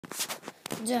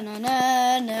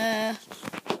Da-na-na-na.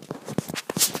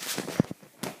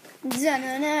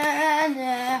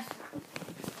 Da-na-na-na.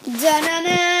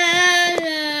 Da-na-na-na.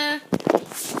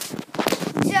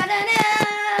 Da-na-na-na-na-na-na.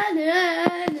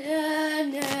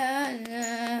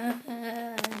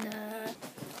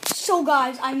 So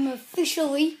guys, I'm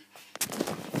officially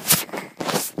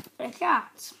a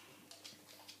cat.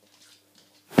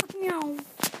 Meow.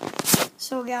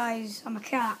 So guys, I'm a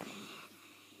cat.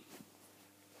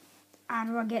 How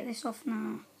do I get this off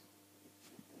now?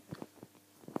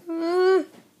 I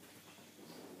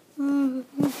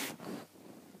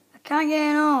can't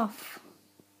get it off.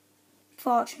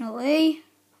 Fortunately.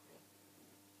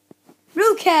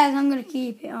 Who cares? I'm going to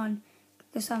keep it on.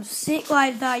 Because I'm sick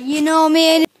like that. You know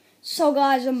me. So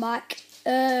guys, I'm back.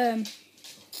 Yeah,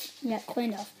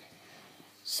 cleaned off.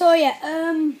 So yeah,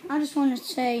 I just want to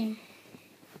say,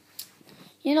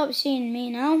 you'll not be seeing me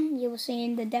now. You'll be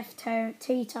seeing the death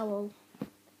tea towel.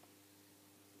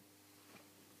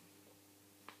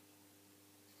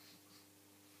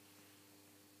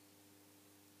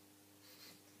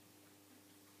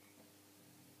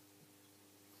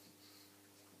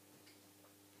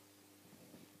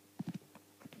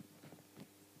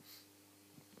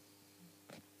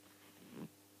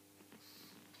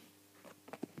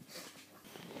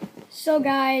 So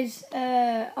guys,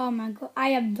 oh my god, I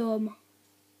am dumb.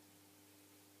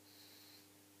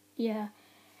 Yeah.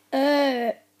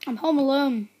 I'm home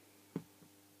alone.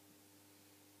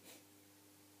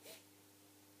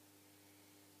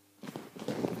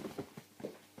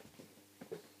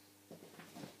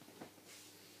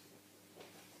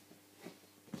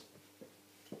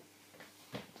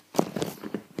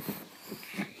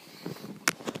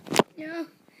 No.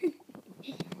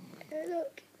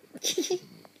 Look.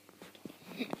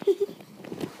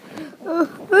 No,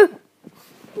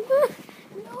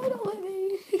 don't let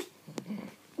me.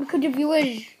 Look at the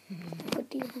viewers.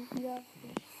 Look at the viewers.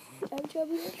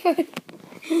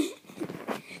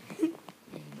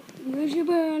 Where's your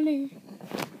belly?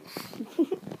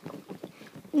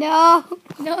 No,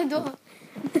 no, don't.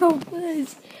 No,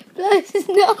 please. Please,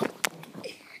 no.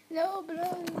 No,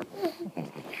 please.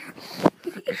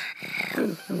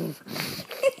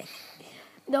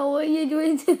 No, what are you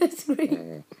doing to the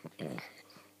screen?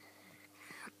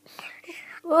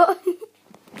 What?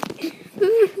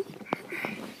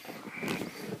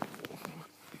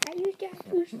 Are you that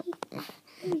pussy?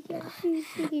 Are you that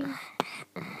pussy?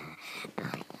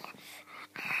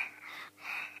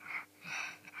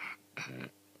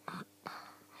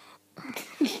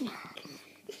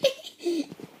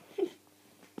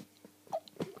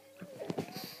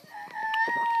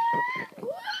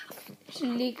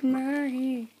 Lick my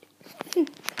hand.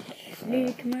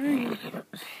 Lick my hand.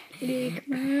 Lick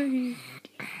my hand.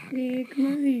 Lick my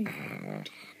hand.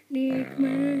 Lick my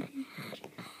hand.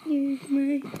 Lick my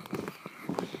hand.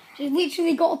 She's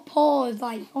literally got a pause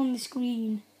like on the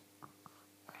screen.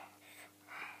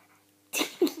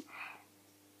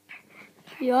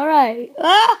 You alright?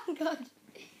 Oh god.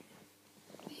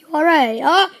 You alright?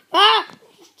 Ah!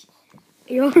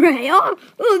 You alright?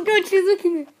 Oh god, she's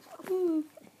looking at me. Oh.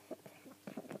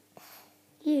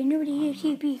 Yeah, nobody here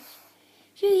see me.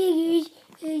 So yeah guys,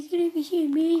 it's gonna be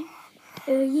seeing me.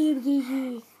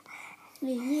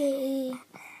 Yeah.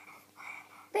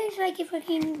 Ben's like a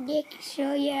fucking dick,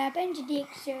 so yeah, Ben's a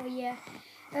dick, so yeah.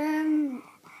 You're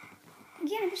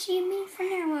gonna be seeing me from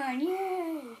now on,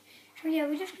 yay! So yeah,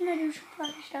 we're just gonna do some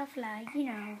fun stuff like, you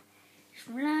know,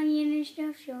 some lying and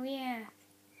stuff, so yeah.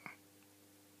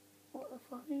 What the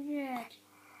fuck is that?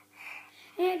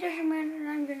 Yeah, it doesn't matter,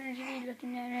 I'm gonna be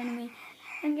looking at it anyway.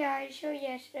 And guys, so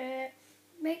yes,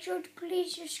 make sure to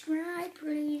please subscribe,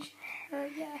 please.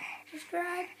 Yeah,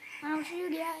 subscribe, and I'll see you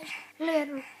guys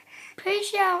later.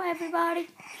 Peace out, everybody.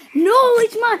 No,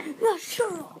 it's mine. No,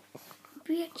 shut up,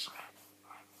 bitch.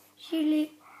 See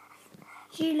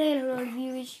you later, all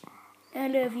viewers. I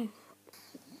love you.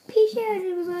 Peace out,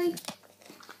 everybody.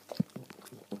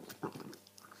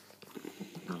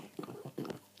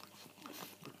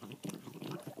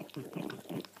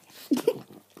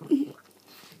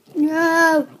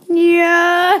 No, no,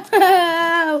 no,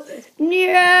 no, no,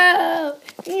 no,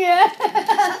 no,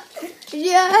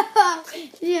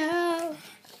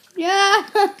 no,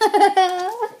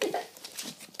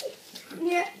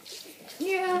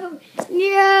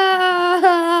 no,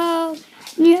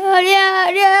 no,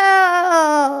 no, no.